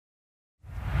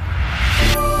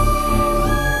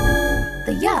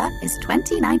is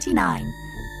 2099.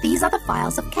 These are the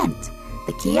files of Kent,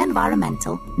 the Key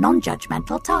Environmental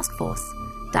Non-Judgmental Task Force.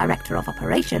 Director of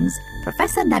Operations,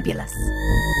 Professor Nebulous.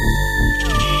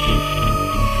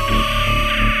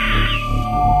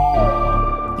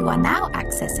 You are now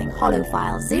accessing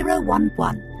Holofile 011,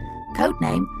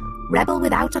 codename Rebel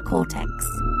Without a Cortex.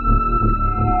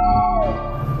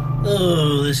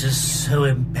 Oh, this is so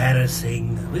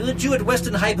embarrassing. We were due at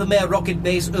Western Hypermare Rocket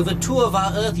Base over 2 of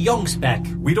our Earth yonks back.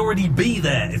 We'd already be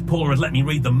there if Paula had let me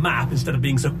read the map instead of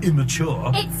being so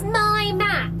immature. It's my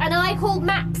map, and I called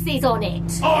Mapsies on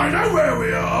it. I know where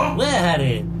we are. Where,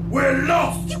 Harry? We're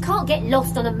lost. You can't get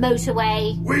lost on a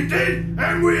motorway. We did,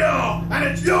 and we are. And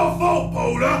it's your fault,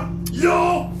 Paula.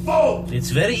 Your fault.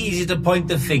 It's very easy to point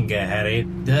the finger, Harry.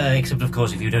 Except, of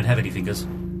course, if you don't have any fingers.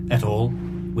 At all.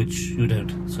 Which you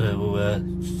don't. So,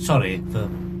 sorry for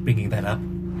bringing that up.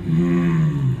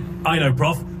 I know,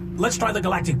 Prof. Let's try the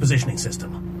galactic positioning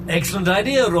system. Excellent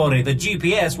idea, Rory. The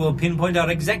GPS will pinpoint our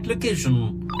exact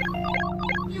location.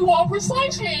 You are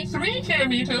precisely 3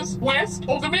 kilometers west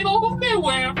of the middle of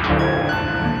nowhere.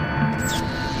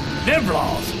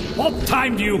 Nebulous, what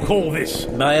time do you call this?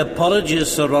 My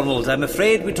apologies, Sir Ronald. I'm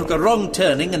afraid we took a wrong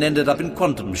turning and ended up in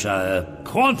Quantumshire.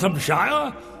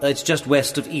 Quantumshire? It's just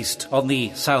west of East, on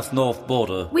the south-north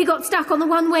border. We got stuck on the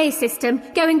one-way system,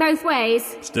 going both ways.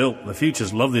 Still, the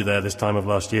future's lovely there this time of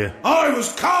last year. I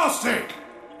was caustic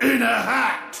in a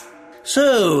hat.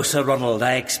 So, Sir Ronald,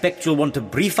 I expect you'll want to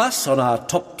brief us on our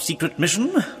top-secret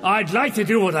mission? I'd like to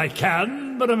do what I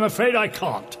can, but I'm afraid I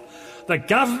can't. The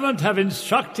government have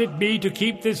instructed me to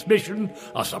keep this mission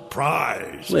a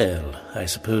surprise. Well, I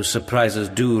suppose surprises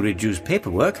do reduce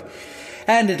paperwork,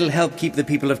 and it'll help keep the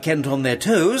people of Kent on their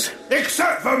toes.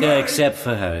 Except for me. Except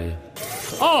for Harry.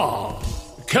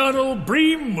 Colonel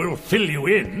Bream will fill you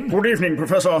in. Good evening,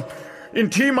 Professor. In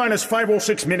T-minus 5 or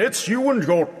 6 minutes, you and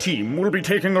your team will be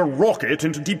taking a rocket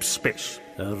into deep space.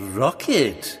 A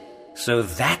rocket? So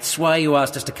that's why you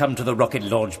asked us to come to the rocket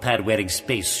launch pad wearing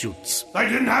spacesuits. They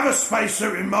didn't have a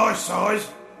spacesuit in my size.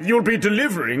 You'll be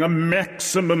delivering a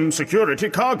maximum security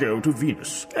cargo to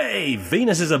Venus. Hey,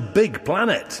 Venus is a big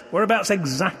planet. Whereabouts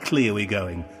exactly are we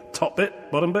going? Top bit,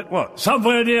 bottom bit, what?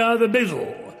 Somewhere near the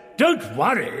middle. Don't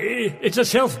worry, it's a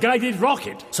self-guided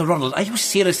rocket. So, Ronald, are you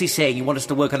seriously saying you want us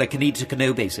to work on a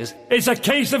Canede-to-Canoe basis? It's a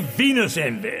case of Venus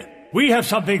envy. We have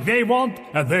something they want,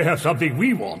 and they have something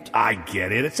we want. I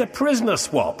get it. It's a prisoner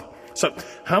swap. So,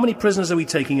 how many prisoners are we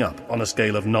taking up on a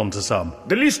scale of none to some?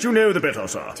 The least you know, the better,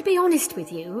 sir. To be honest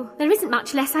with you, there isn't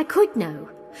much less I could know.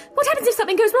 What happens if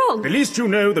something goes wrong? The least you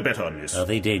know, the better, miss. Are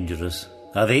they dangerous?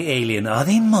 Are they alien? Are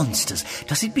they monsters?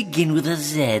 Does it begin with a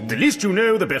Z? The least you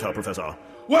know, the better, Professor.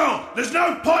 Well, there's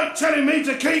no point telling me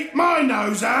to keep my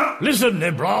nose out. Listen,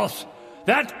 Nebulous.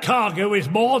 That cargo is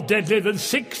more deadly than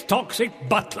 6 toxic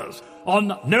butlers.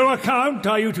 On no account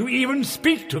are you to even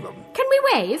speak to them. Can we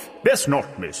wave? Best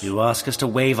not, miss. You ask us to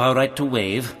waive our right to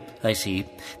waive? I see.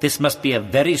 This must be a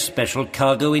very special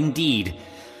cargo indeed.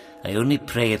 I only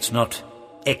pray it's not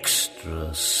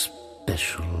extra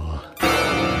special.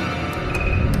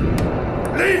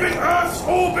 Leaving Earth's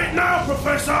orbit now,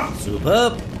 Professor!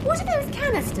 Superb. What are those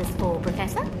canisters for,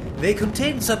 Professor? They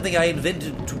contain something I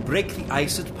invented to break the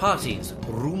ice at parties.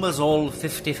 Rumorsall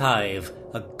 55.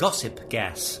 A gossip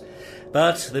gas.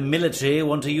 But the military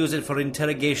want to use it for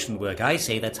interrogation work. I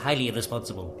say that's highly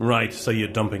irresponsible. Right, so you're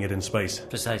dumping it in space.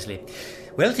 Precisely.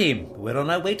 Well, team, we're on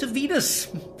our way to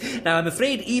Venus. Now, I'm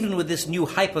afraid even with this new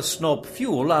hyper-snob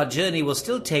fuel, our journey will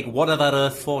still take one of our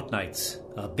Earth fortnights.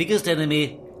 Our biggest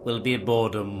enemy will be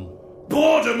boredom.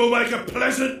 Boredom will make a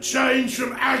pleasant change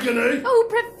from agony. Oh,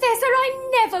 Professor,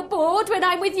 I'm never bored when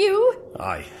I'm with you.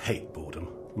 I hate boredom.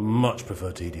 Much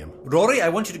prefer tedium. Rory, I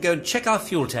want you to go and check our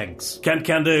fuel tanks.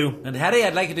 Can do. And Harry,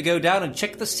 I'd like you to go down and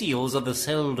check the seals of the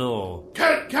cell door.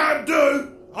 Can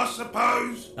do, I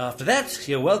suppose. After that,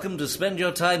 you're welcome to spend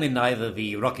your time in either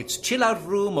the rocket's chill-out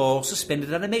room or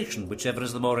suspended animation, whichever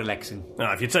is the more relaxing.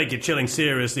 Now, if you take your chilling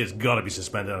seriously, it's got to be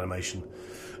suspended animation.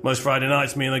 Most Friday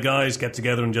nights, me and the guys get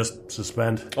together and just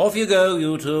suspend. Off you go,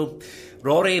 you two.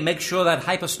 Rory, make sure that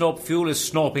hyper-snorp fuel is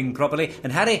snorping properly.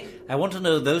 And Harry, I want to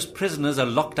know those prisoners are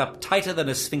locked up tighter than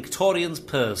a sphinctorian's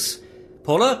purse.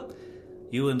 Paula,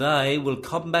 you and I will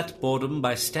combat boredom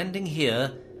by standing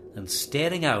here and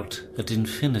staring out at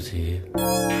infinity.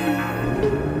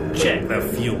 Check the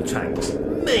fuel tanks.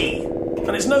 Me!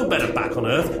 And it's no better back on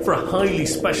Earth for a highly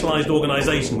specialised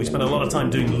organisation we spend a lot of time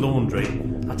doing laundry.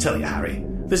 I tell you, Harry,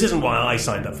 this isn't why I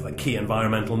signed up for the Key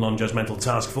Environmental Non-Judgmental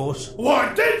Task Force.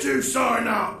 Why did you sign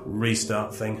up?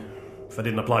 Restart thing. If I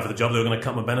didn't apply for the job, they were going to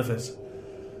cut my benefits.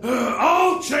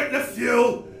 I'll check the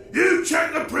fuel. You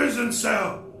check the prison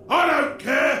cell. I don't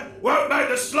care. won't make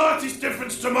the slightest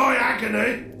difference to my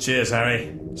agony. Cheers,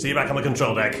 Harry. See you back on the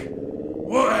control deck.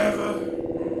 Whatever.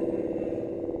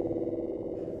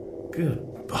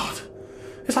 Good God.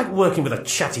 It's like working with a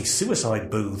chatty suicide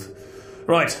booth.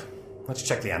 Right, let's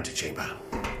check the antechamber.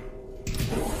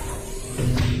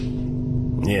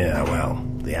 Yeah, well,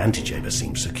 the antechamber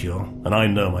seems secure. And I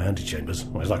know my antechambers.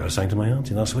 Well, it's like I was saying to my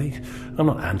auntie last week. I'm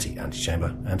not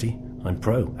anti-antechamber, auntie. I'm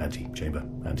pro-antechamber,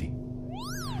 auntie.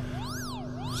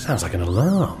 Sounds like an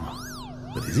alarm.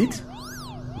 But is it?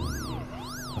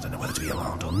 I don't know whether to be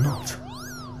alarmed or not.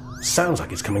 Sounds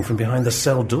like it's coming from behind the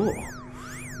cell door.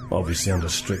 Obviously under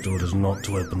strict orders not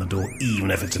to open the door, even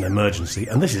if it's an emergency.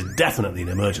 And this is definitely an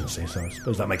emergency, so I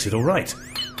suppose that makes it all right.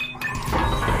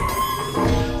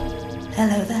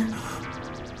 Hello there.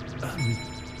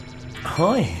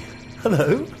 Hi.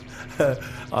 Hello.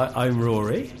 I'm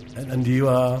Rory. And you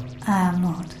are... I am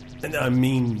what? I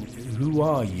mean, who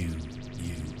are you?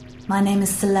 My name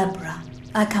is Celebra.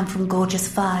 I come from Gorgeous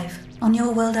 5. On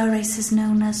your world, our race is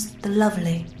known as the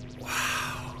Lovely.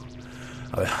 Wow.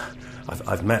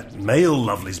 I've met male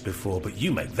lovelies before, but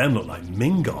you make them look like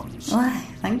mingons. Why,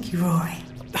 thank you, Rory.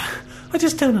 I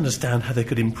just don't understand how they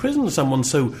could imprison someone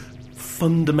so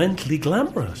fundamentally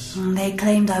glamorous. They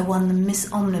claimed I won the Miss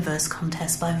Omniverse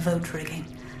contest by vote rigging.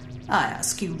 I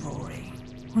ask you, Rory,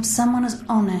 would someone as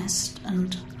honest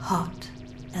and hot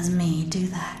as me do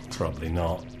that? Probably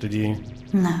not. Did you?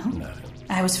 No. No.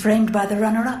 I was framed by the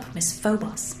runner-up, Miss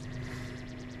Phobos.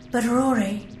 But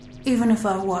Rory, even if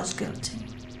I was guilty,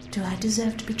 do I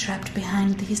deserve to be trapped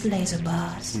behind these laser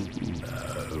bars?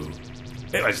 No.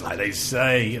 It's like they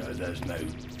say, there's no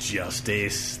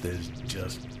justice, there's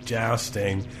just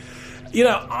jousting. You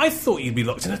know, I thought you'd be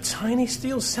locked in a tiny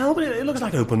steel cell, but it looks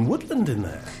like open woodland in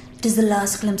there. It is the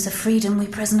last glimpse of freedom we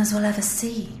prisoners will ever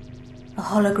see. A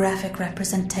holographic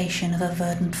representation of a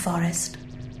verdant forest,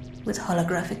 with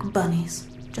holographic bunnies,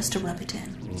 just to rub it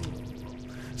in.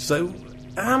 So,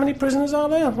 how many prisoners are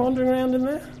there wandering around in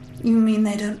there? You mean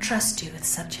they don't trust you with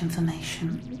such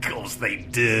information? Of course they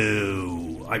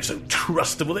do. I'm so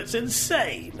trustable, it's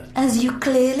insane. As you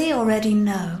clearly already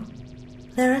know,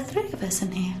 there are 3 of us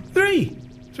in here. Three.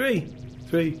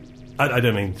 I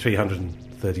don't mean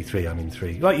 333, I mean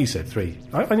 3. Like you said, 3.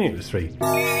 I knew it was 3.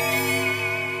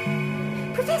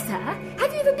 Professor,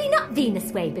 have you ever been up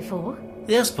Venus Way before?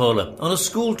 Yes, Paula. On a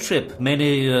school trip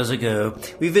many years ago,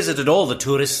 we visited all the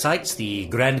tourist sites, the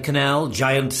Grand Canal,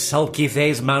 giant sulky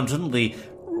phase mountain, the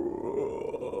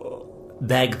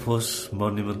Bagpuss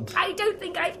Monument. I don't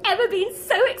think I've ever been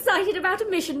so excited about a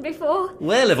mission before.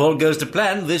 Well, if all goes to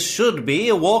plan, this should be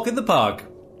a walk in the park.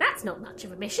 That's not much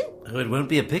of a mission. Oh, it won't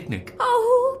be a picnic.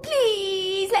 Oh,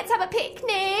 please, let's have a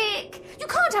picnic. You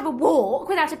can't have a walk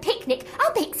without a picnic.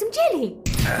 I'll bake some jelly.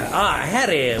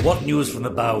 Harry, what news from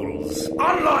the bowels?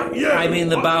 Unlike you! I mean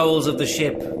the bowels of the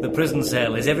ship, the prison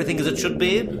cell. Is everything as it should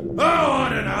be? Oh, I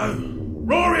don't know.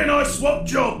 Rory and I swapped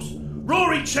jobs.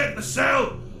 Rory checked the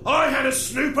cell. I had a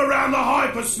snoop around the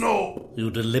hypersnorp. You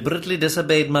deliberately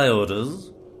disobeyed my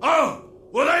orders? Oh,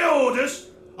 were they orders?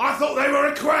 I thought they were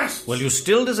requests. Well, you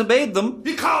still disobeyed them.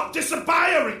 You can't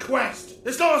disobey a request.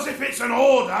 It's not as if it's an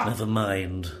order. Never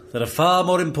mind. There are far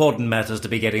more important matters to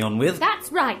be getting on with.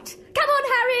 That's right. Come on,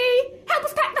 Harry. Help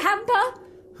us pack the hamper.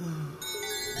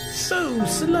 So,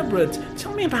 Celebra,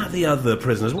 tell me about the other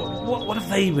prisoners. What have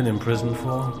they been in prison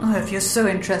for? Oh, if you're so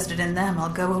interested in them, I'll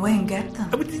go away and get them.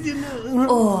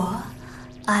 Or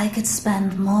I could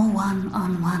spend more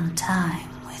one-on-one time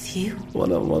with you.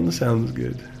 One-on-one sounds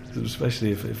good,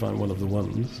 especially if I'm one of the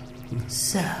ones.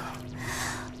 So,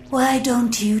 why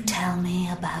don't you tell me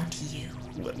about you?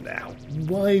 Well, now,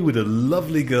 why would a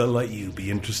lovely girl like you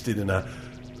be interested in a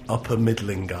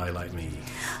upper-middling guy like me?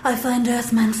 I find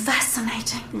Earthmen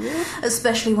fascinating,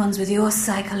 especially ones with your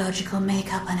psychological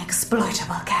makeup and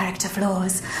exploitable character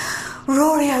flaws.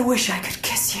 Rory, I wish I could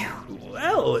kiss you.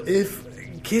 Well, if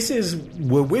kisses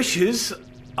were wishes,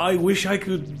 I wish I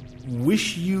could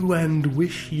wish you and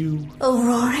wish you. Oh,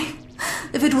 Rory,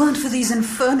 if it weren't for these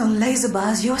infernal laser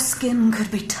bars, your skin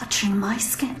could be touching my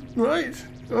skin. Right.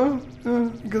 Oh,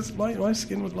 because my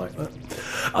skin would like that.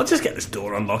 I'll just get this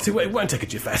door unlocked. It won't take a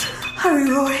jiffet. Hurry,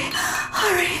 Rory.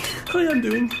 Hurry. Hi, I'm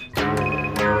doing.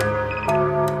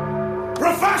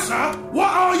 Professor, what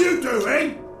are you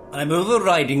doing? I'm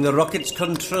overriding the rocket's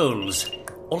controls,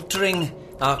 altering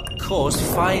our course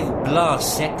 5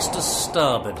 blast secs to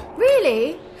starboard.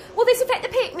 Really? Will this affect the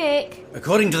picnic?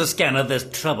 According to the scanner, there's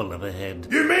trouble up ahead.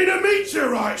 You mean a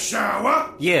meteorite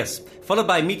shower? Yes, followed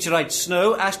by meteorite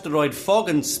snow, asteroid fog,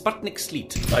 and Sputnik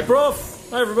sleet. Hi, Prof.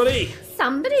 Hi, everybody.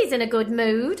 Somebody's in a good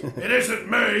mood. It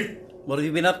isn't me. What have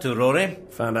you been up to, Rory?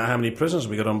 Found out how many prisoners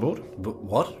we got on board. But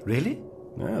what? Really?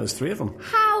 Yeah, there's 3 of them.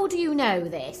 How do you know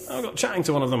this? I got chatting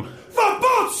to one of them. For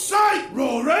God's sake,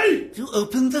 Rory! You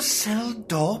opened the cell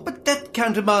door, but that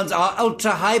countermands our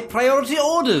ultra-high priority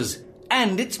orders.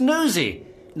 And it's nosy.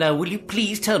 Now, will you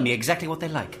please tell me exactly what they're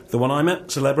like? The one I met,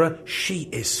 Celebra, she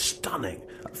is stunning.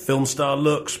 Film star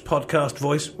looks, podcast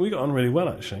voice. We got on really well,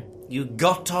 actually. You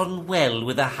got on well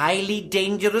with a highly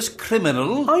dangerous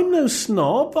criminal? I'm no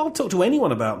snob. I'll talk to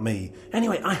anyone about me.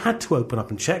 Anyway, I had to open up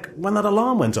and check when that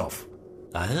alarm went off.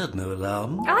 I heard no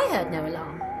alarm. I heard no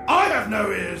alarm. I have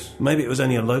no ears. Maybe it was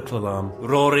only a local alarm.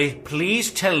 Rory, please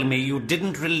tell me you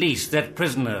didn't release that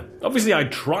prisoner. Obviously, I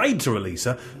tried to release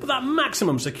her, but that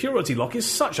maximum security lock is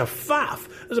such a faff.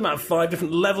 There's about 5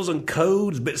 different levels and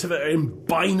codes, bits of it are in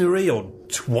binary or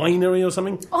twinery or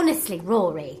something. Honestly,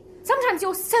 Rory, sometimes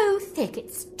you're so thick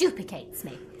it stupeficates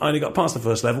me. I only got past the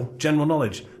first level, general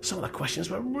knowledge. Some of the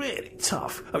questions were really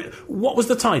tough. I mean, what was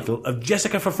the title of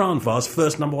Jessica Fafranvar's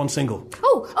first #1 single?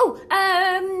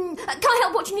 Can't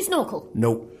help watching you snorkel.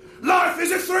 No. Life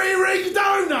is a 3-ring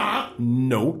donut!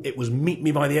 No, it was Meet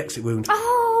Me by the Exit Wound.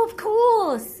 Oh, of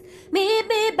course. Meet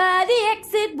me by the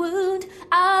exit wound.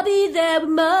 I'll be there with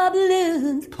my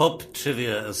balloons. Pop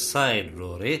trivia aside,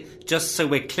 Rory, just so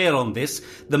we're clear on this,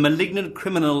 the malignant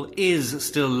criminal is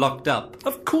still locked up.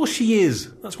 Of course she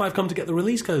is. That's why I've come to get the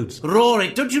release codes. Rory,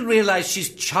 don't you realise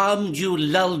she's charmed you,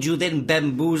 lulled you, then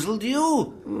bamboozled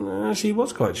you? She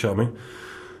was quite charming.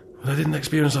 But I didn't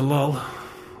experience a lull.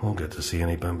 Or get to see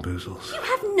any bamboozles. You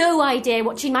have no idea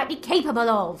what she might be capable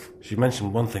of. She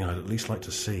mentioned one thing I'd at least like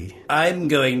to see. I'm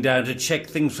going down to check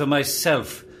things for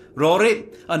myself. Rory,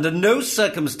 under no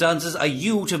circumstances are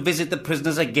you to visit the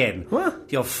prisoners again. What?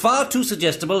 You're far too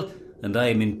suggestible, and I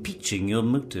am impeaching your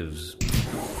motives.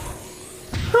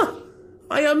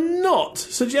 I am not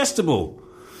suggestible.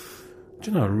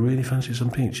 Do you know, I really fancy some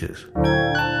peaches.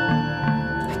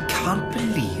 I can't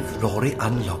believe Rory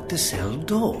unlocked the cell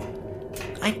door.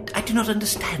 I do not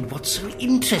understand what's so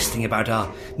interesting about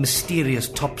our mysterious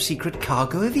top-secret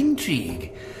cargo of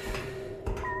intrigue.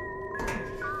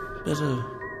 Better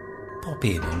pop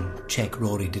in and check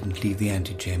Rory didn't leave the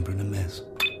antechamber in a mess.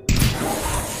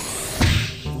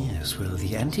 Yes, well,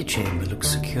 the antechamber looks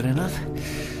secure enough.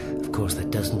 Of course, that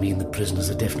doesn't mean the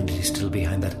prisoners are definitely still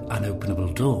behind that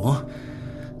unopenable door.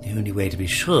 The only way to be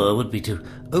sure would be to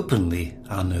open the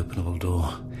unopenable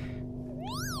door.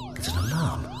 It's an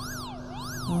alarm.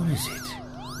 Or is it?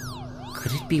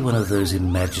 Could it be one of those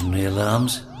imaginary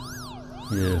alarms?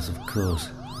 Yes, of course.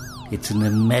 It's an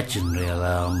imaginary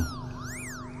alarm.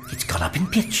 It's gone up in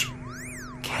pitch.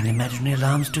 Can imaginary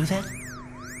alarms do that?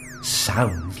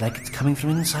 Sounds like it's coming from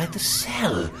inside the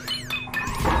cell.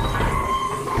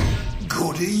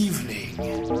 Good evening.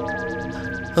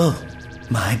 Oh,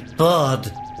 my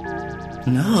bod.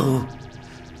 No.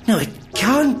 No, it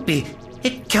can't be.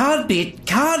 It can't be. It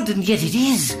can't, and yet it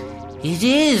is. It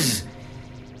is.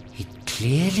 It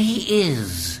clearly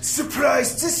is.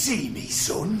 Surprised to see me,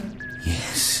 son?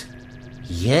 Yes.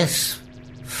 Yes,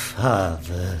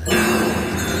 Father.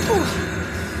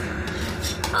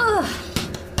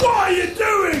 What are you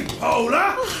doing,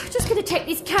 Paula? Just going to take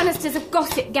these canisters of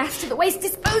gossip gas to the waste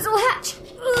disposal hatch.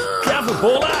 Careful,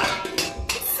 Paula!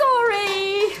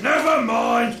 Sorry. Never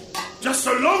mind. Just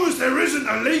so long as there isn't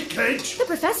a leakage. The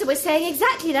professor was saying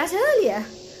exactly that earlier.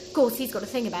 Of course, he's got a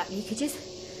thing about leakages.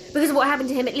 Because of what happened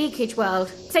to him at Leakage World.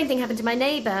 Same thing happened to my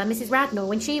neighbour, Mrs. Radnor,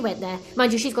 when she went there.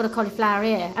 Mind you, she's got a cauliflower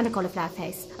ear and a cauliflower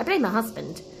face. I blame my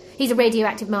husband. He's a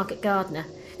radioactive market gardener.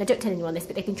 Now, don't tell anyone this,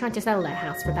 but they've been trying to sell their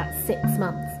house for about 6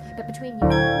 months. But between you...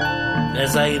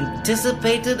 As I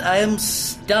anticipated, I am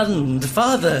stunned.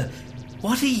 Father,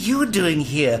 what are you doing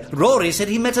here? Rory said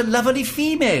he met a lovely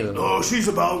female. Oh, she's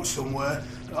about somewhere.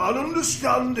 I'll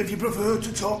understand if you prefer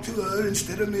to talk to her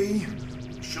instead of me.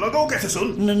 Shall I go get her,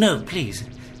 son? No, please.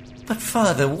 But,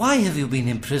 Father, why have you been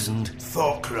imprisoned?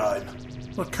 Thought crime.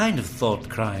 What kind of thought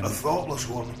crime? A thoughtless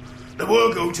one. They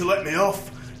were going to let me off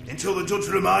until the judge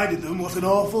reminded them what an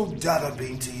awful dad I'd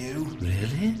been to you.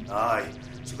 Really? Aye.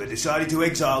 So they decided to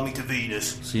exile me to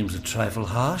Venus. Seems a trifle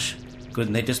harsh.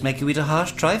 Couldn't they just make you eat a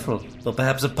harsh trifle? Or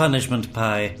perhaps a punishment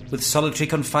pie, with solitary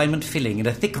confinement filling and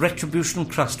a thick retribution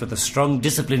crust with a strong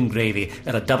discipline gravy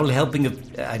and a double helping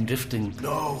of... I'm drifting.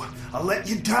 No, I let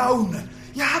you down.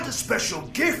 You had a special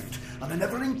gift, and I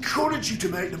never encouraged you to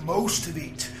make the most of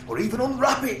it, or even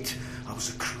unwrap it. I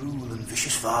was a cruel and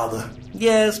vicious father.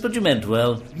 Yes, but you meant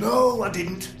well. No, I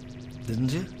didn't.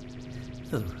 Didn't you?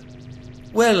 Oh.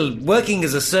 Well, working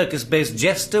as a circus-based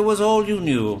jester was all you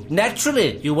knew.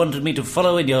 Naturally, you wanted me to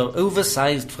follow in your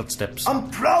oversized footsteps. I'm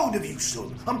proud of you,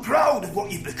 son. I'm proud of what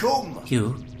you've become.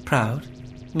 You? Proud?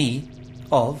 Me?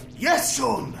 Of? Yes,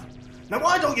 son. Now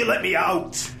why don't you let me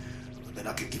out? Then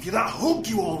I could give you that hug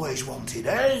you always wanted,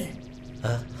 eh?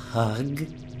 A hug?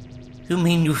 You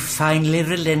mean you finally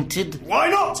relented? Why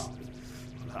not?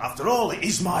 After all, it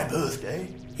is my birthday.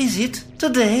 Is it?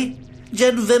 Today?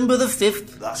 November the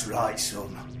 5th? That's right,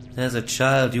 son. As a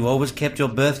child, you always kept your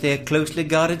birthday a closely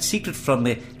guarded secret from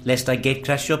me, lest I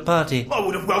gatecrash your party. I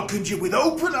would have welcomed you with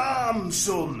open arms,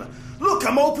 son. Look,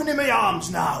 I'm opening my arms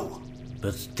now.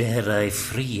 But dare I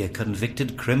free a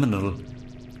convicted criminal?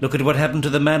 Look at what happened to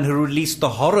the man who released the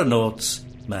Horrornauts.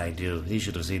 Mind you, he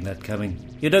should have seen that coming.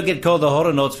 You don't get called the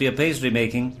Horrornauts for your pastry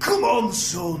making. Come on,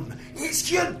 son.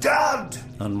 It's your dad.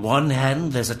 On one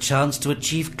hand, there's a chance to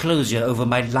achieve closure over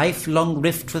my lifelong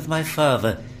rift with my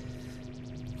father.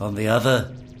 On the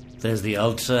other, there's the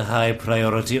ultra-high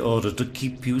priority order to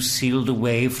keep you sealed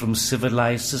away from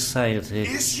civilized society.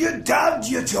 It's your dad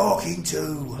you're talking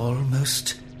to.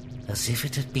 Almost as if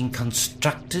it had been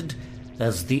constructed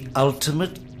as the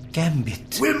ultimate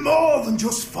gambit. We're more than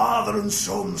just father and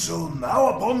son.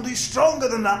 Our bond is stronger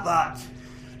than that.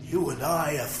 You and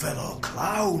I are fellow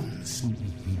clowns.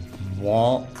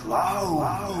 What?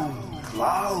 Clown.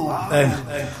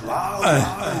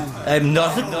 I'm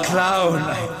not a clown.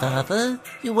 Father,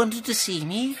 you wanted to see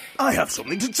me? I have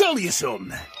something to tell you,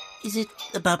 son. Is it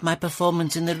about my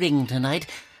performance in the ring tonight?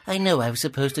 I know I was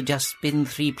supposed to just spin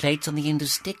 3 plates on the end of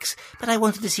sticks, but I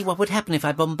wanted to see what would happen if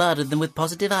I bombarded them with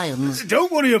positive ions.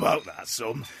 Don't worry about that,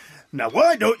 son. Now,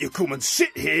 why don't you come and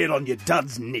sit here on your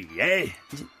dad's knee, eh?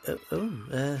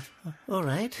 All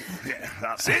right. Yeah,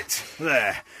 that's it.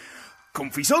 There.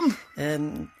 Comfy, son?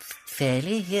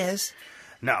 Fairly, yes.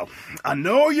 Now, I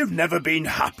know you've never been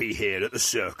happy here at the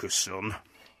circus, son.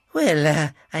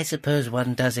 Well, I suppose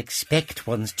one does expect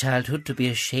one's childhood to be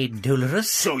a shade dolorous.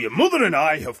 So your mother and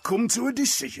I have come to a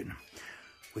decision.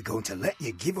 We're going to let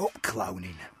you give up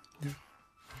clowning.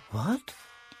 What?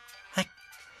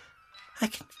 I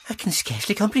can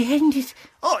scarcely comprehend it.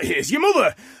 Oh, here's your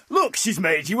mother. Look, she's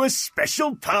made you a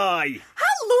special pie.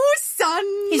 Hello, son.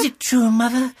 Is it true,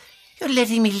 Mother? You're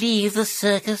letting me leave the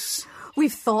circus?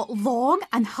 We've thought long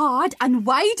and hard and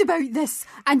wide about this,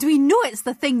 and we know it's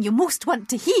the thing you most want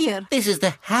to hear. This is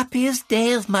the happiest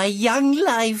day of my young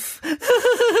life.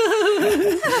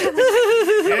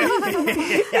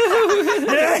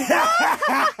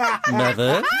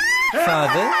 Mother?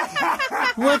 Father?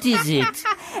 What is it?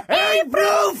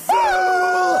 April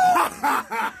Fool!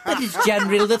 But it's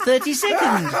January the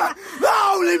 32nd. That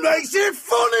only makes it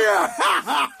funnier!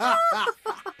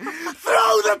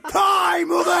 Throw the pie,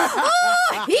 Mother!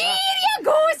 Oh, here you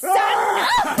go,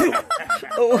 son!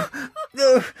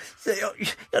 No,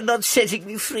 you're not setting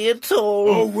me free at all.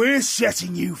 Oh, we're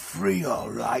setting you free, all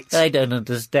right. I don't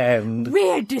understand.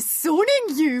 We're disowning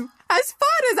you. As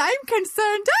far as I'm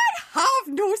concerned, I have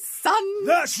no son.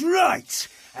 That's right.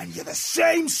 And you're the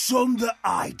same son that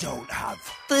I don't have.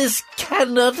 This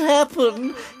cannot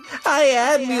happen. I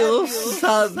am your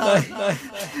son. I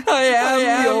am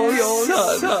your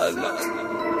son.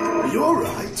 Are you all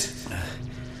right?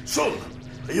 Son,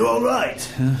 are you all right?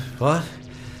 What?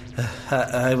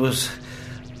 I was...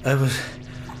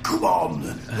 Come on,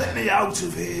 let me out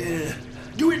of here.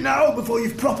 Do it now before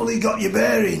you've properly got your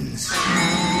bearings.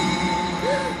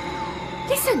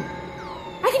 Listen!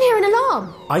 I can hear an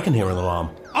alarm. I can hear an alarm.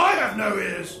 I have no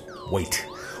ears. Wait,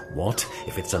 what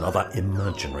if it's another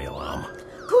imaginary alarm?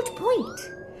 Good point.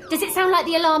 Does it sound like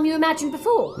the alarm you imagined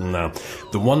before? No,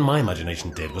 the one my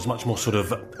imagination did was much more sort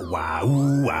of wow,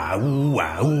 wow,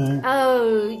 wow.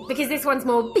 Oh, because this one's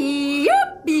more beep,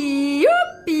 beep,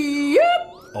 beep.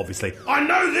 Obviously. I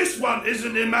know this one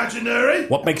isn't imaginary.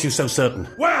 What makes you so certain?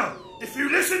 Well, if you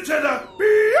listen to the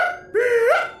beep,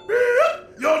 beep,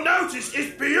 beep, you'll notice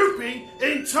it's beeping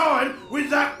in time with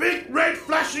that big red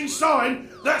flashing sign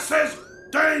that says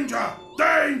danger,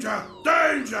 danger,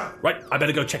 danger. Right, I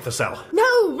better go check the cell.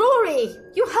 No, Rory!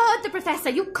 You heard the Professor.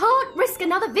 You can't risk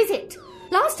another visit.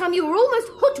 Last time you were almost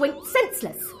hoodwinked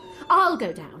senseless. I'll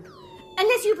go down.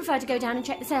 Unless you prefer to go down and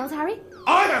check the cells, Harry.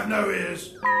 I have no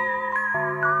ears.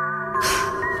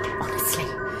 Honestly,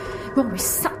 Rory's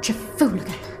such a fool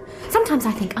again. Sometimes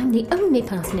I think I'm the only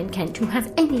person in Kent who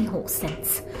has any horse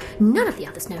sense. None of the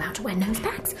others know how to wear nose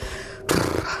bags.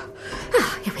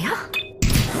 Here we are.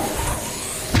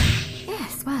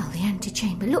 Yes, well, the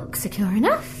antechamber looks secure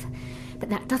enough. But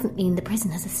that doesn't mean the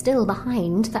prisoners are still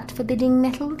behind that forbidding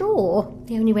metal door.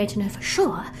 The only way to know for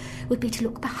sure would be to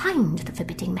look behind the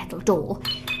forbidding metal door.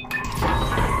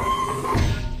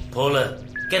 Paula,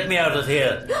 get me out of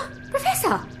here.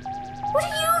 Professor, what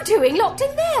are you doing locked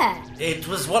in there? It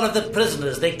was one of the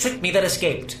prisoners. They tricked me, then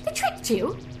escaped. They tricked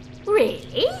you?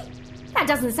 Really? That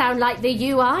doesn't sound like the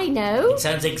you I know. It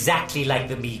sounds exactly like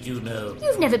the me you know.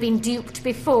 You've never been duped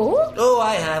before. Oh,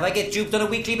 I have. I get duped on a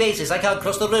weekly basis. I can't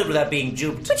cross the road without being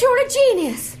duped. But you're a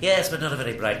genius. Yes, but not a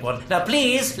very bright one. Now,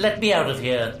 please, let me out of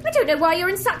here. I don't know why you're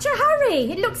in such a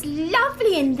hurry. It looks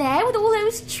lovely in there with all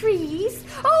those trees.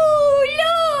 Oh,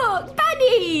 look!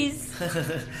 Bunnies!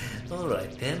 All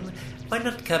right, then. Why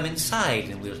not come inside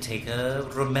and we'll take a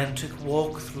romantic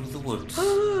walk through the woods?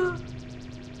 A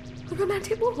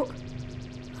romantic walk?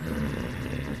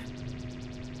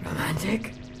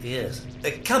 Romantic? Yes.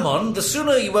 Come on, the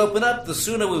sooner you open up, the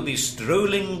sooner we'll be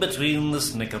strolling between the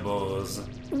snickerboars.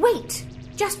 Wait,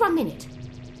 just 1 minute.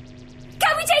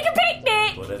 Can we take a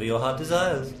picnic? Whatever your heart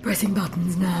desires. Pressing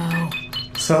buttons now.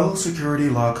 Cell Security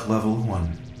Lock Level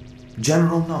 1.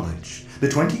 General knowledge. The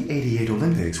 2088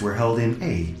 Olympics were held in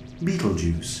A.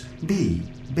 Beetlejuice, B.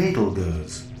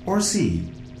 Betelgeuse, or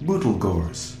C.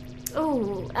 Beetlegores.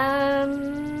 Oh,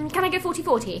 can I go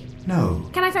 40-40? No.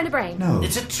 Can I phone a brain? No.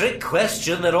 It's a trick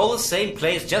question. They're all the same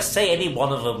place. Just say any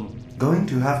one of them. Going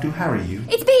to have to harry you.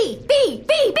 It's B! B!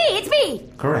 B! B! It's B!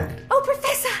 Correct. Oh,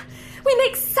 Professor! We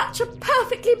make such a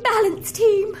perfectly balanced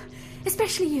team.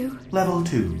 Especially you. Level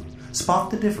 2.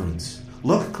 Spot the difference.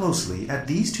 Look closely at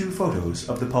these two photos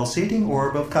of the pulsating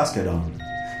orb of Cascadon.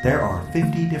 There are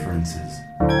 50 differences.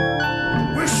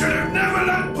 We should have never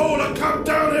let Paula come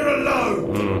down here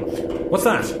alone. What's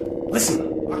that? Listen.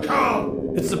 I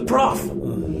can't. It's the prof.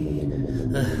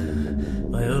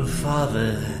 My own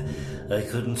father. I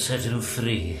couldn't set him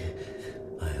free.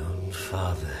 My own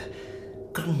father.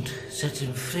 Couldn't set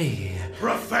him free.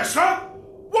 Professor?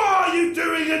 What are you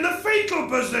doing in the fetal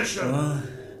position?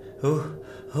 Who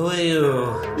are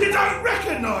you? You don't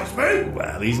recognise me?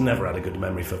 Well, he's never had a good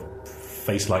memory for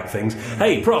face-like things.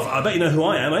 Hey, Prof, I bet you know who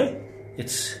I am, eh?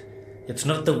 It's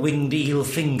not the winged eel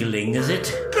fingerling, is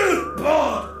it? Good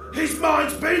God! His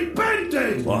mind's been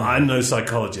bending! Well, I'm no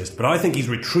psychologist, but I think he's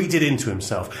retreated into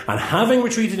himself. And having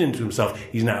retreated into himself,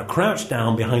 he's now crouched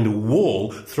down behind a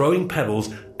wall, throwing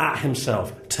pebbles at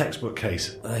himself. Textbook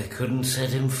case. I couldn't set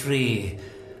him free.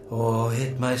 Or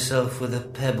hit myself with a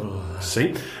pebble.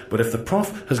 See? But if the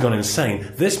prof has gone insane,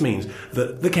 this means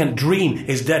that the Kent dream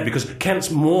is dead, because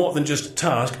Kent's more than just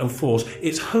task and force.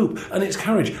 It's hope, and it's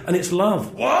courage, and it's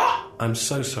love. What? I'm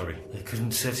so sorry. I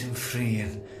couldn't set him free,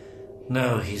 and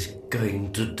now he's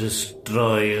going to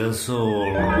destroy us all.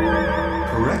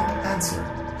 Correct answer.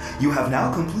 You have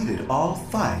now completed all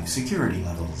 5 security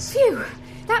levels. Phew,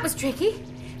 that was tricky.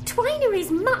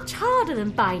 Twinary's much harder than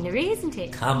binary, isn't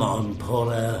it? Come on,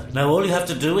 Paula. Now all you have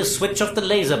to do is switch off the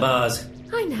laser bars.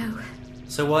 I know.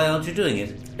 So why aren't you doing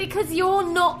it? Because you're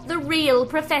not the real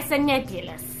Professor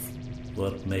Nebulous.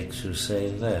 What makes you say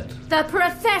that? The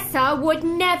Professor would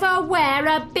never wear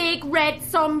a big red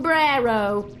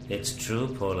sombrero. It's true,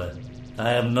 Paula.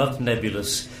 I am not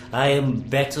Nebulous. I am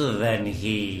better than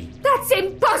he. That's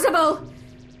impossible!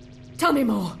 Tell me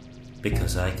more.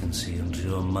 Because I can see into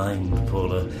your mind,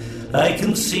 Paula. I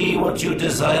can see what you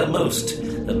desire most,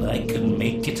 and I can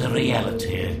make it a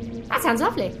reality. That sounds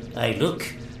lovely. I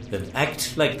look and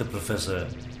act like the Professor,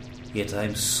 yet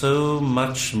I'm so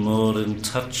much more in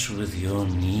touch with your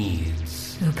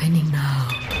needs. Opening now.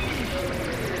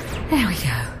 There we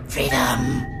go.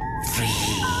 Freedom!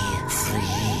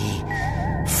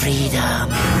 Freedom!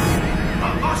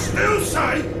 I still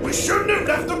say we shouldn't have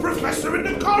left the Professor in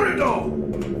the corridor.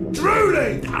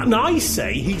 Drooling! And I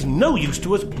say he's no use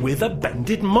to us with a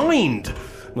bended mind.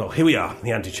 Well, here we are,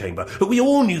 the antechamber. But we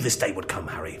all knew this day would come,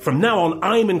 Harry. From now on,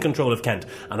 I'm in control of Kent,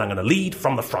 and I'm going to lead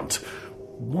from the front.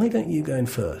 Why don't you go in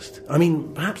first? I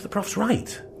mean, perhaps the prof's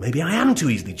right. Maybe I am too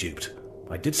easily duped.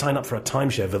 I did sign up for a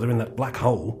timeshare villa in that black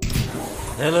hole.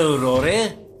 Hello,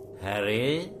 Rory.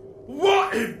 Harry?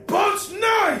 What in Bod's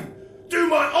name? Do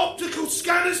my optical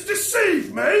scanners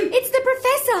deceive me? It's the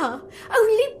Professor,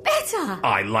 only better.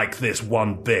 I like this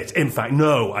one bit. In fact,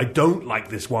 no, I don't like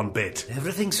this one bit.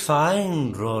 Everything's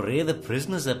fine, Rory. The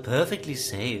prisoners are perfectly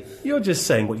safe. You're just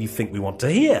saying what you think we want to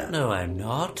hear. No, I'm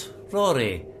not.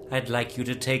 Rory, I'd like you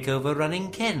to take over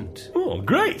running Kent. Oh,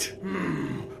 great.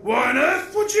 Why on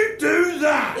earth would you do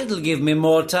that? It'll give me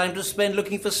more time to spend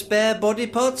looking for spare body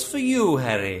parts for you,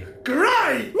 Harry.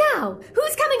 Great! Now,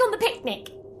 who's coming on the picnic?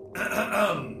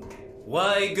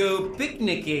 Why go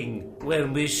picnicking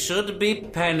when we should be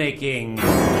panicking? 2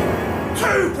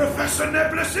 Professor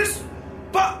Nebulouses?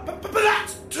 But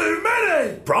that's too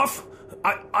many! Prof,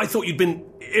 I thought you'd been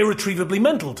irretrievably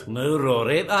mentaled. No,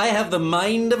 Rory, I have the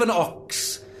mind of an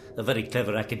ox. A very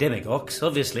clever academic ox,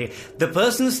 obviously. The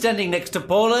person standing next to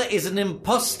Paula is an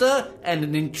imposter and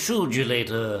an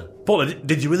intrudulator. Paula,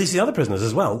 did you really see other prisoners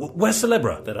as well? Where's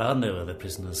Celebra? There are no other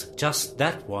prisoners, just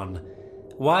that one.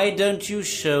 why don't you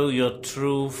show your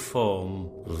true form?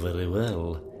 Very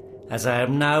well. As I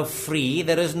am now free,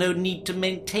 there is no need to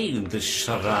maintain the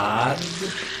charade.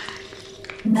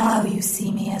 Now you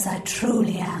see me as I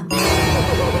truly am. You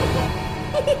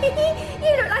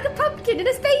look like a pumpkin in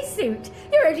a spacesuit.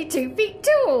 You're only 2 feet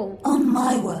tall. On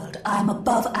my world, I'm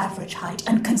above average height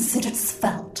and considered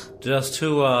svelte. Just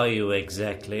who are you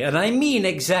exactly? And I mean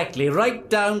exactly, right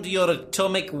down to your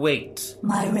atomic weight.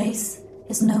 My race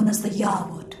is known as the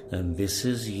Yarwood. And this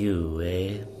is you,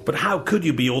 eh? But how could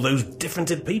you be all those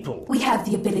differented people? We have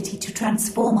the ability to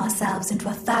transform ourselves into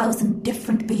 1,000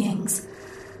 different beings.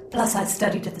 Plus, I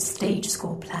studied at the stage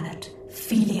school planet,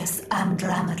 Phelius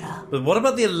Andromeda. But what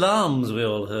about the alarms we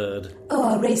all heard? Oh,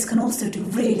 our race can also do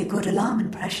really good alarm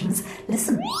impressions.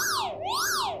 Listen.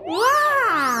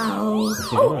 Wow!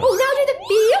 Oh, now do the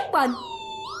beep one.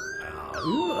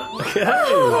 Okay.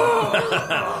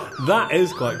 That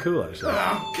is quite cool, actually.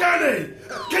 Kenny,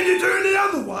 can you do any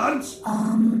other ones?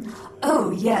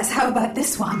 Oh, yes, how about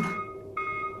this one?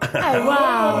 Oh,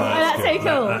 wow. That's so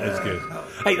cool. That is good.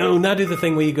 Hey, now do the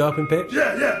thing where you go up in pitch.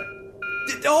 Yeah.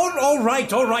 All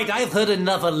right. I've heard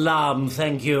enough alarm,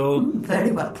 thank you.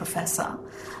 Very well, Professor.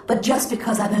 But just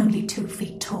because I'm only 2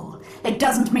 feet tall, it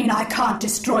doesn't mean I can't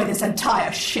destroy this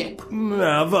entire ship.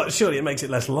 No, but surely it makes it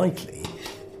less likely.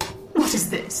 What is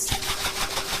this?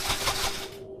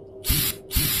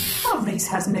 Our race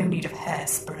has no need of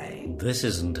hairspray. This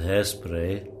isn't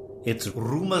hairspray. It's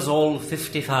Rumorsol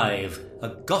 55, a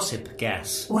gossip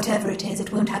gas. Whatever it is,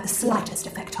 it won't have the slightest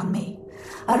effect on me.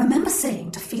 I remember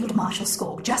saying to Field Marshal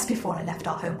Scorg just before I left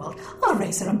our homeworld, our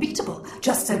race are unbeatable,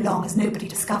 just so long as nobody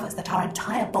discovers that our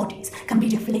entire bodies can be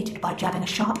deflated by jabbing a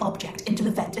sharp object into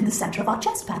the vent in the centre of our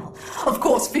chest panel. Of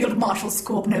course, Field Marshal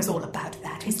Scorg knows all about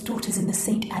that. His daughter's in the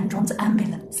St. Andron's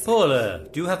ambulance. Paula,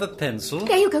 do you have a pencil?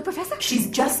 There you go, Professor. She's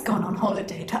just gone on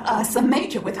holiday to Ursa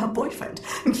Major with her boyfriend,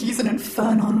 and he's an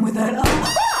infernon with her...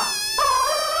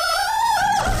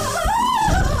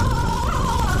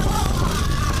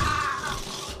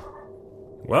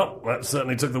 Well, that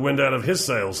certainly took the wind out of his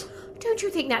sails. Don't you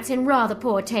think that's in rather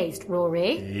poor taste,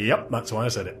 Rory? Yep, that's why I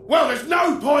said it. Well, there's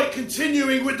no point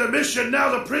continuing with the mission now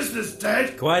the prisoner's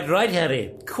dead. Quite right,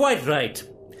 Harry. Quite right.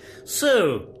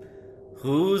 So,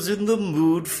 who's in the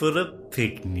mood for a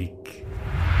picnic?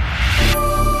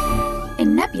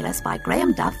 In Nebulous by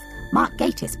Graham Duff, Mark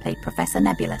Gatiss played Professor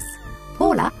Nebulous.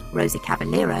 Paula, Rosie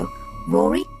Cavallero.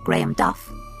 Rory, Graham Duff.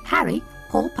 Harry,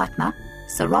 Paul Putner.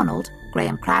 Sir Ronald,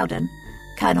 Graham Crowden.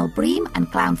 Colonel Bream and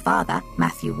Clown Father,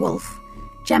 Matthew Wolfe.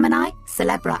 Gemini,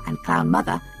 Celebra and Clown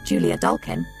Mother, Julia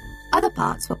Dolkin. Other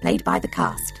parts were played by the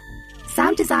cast.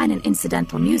 Sound design and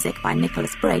incidental music by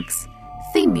Nicholas Briggs.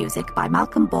 Theme music by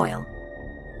Malcolm Boyle.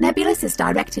 Nebulous is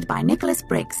directed by Nicholas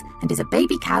Briggs and is a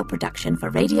Baby Cow production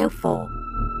for Radio 4.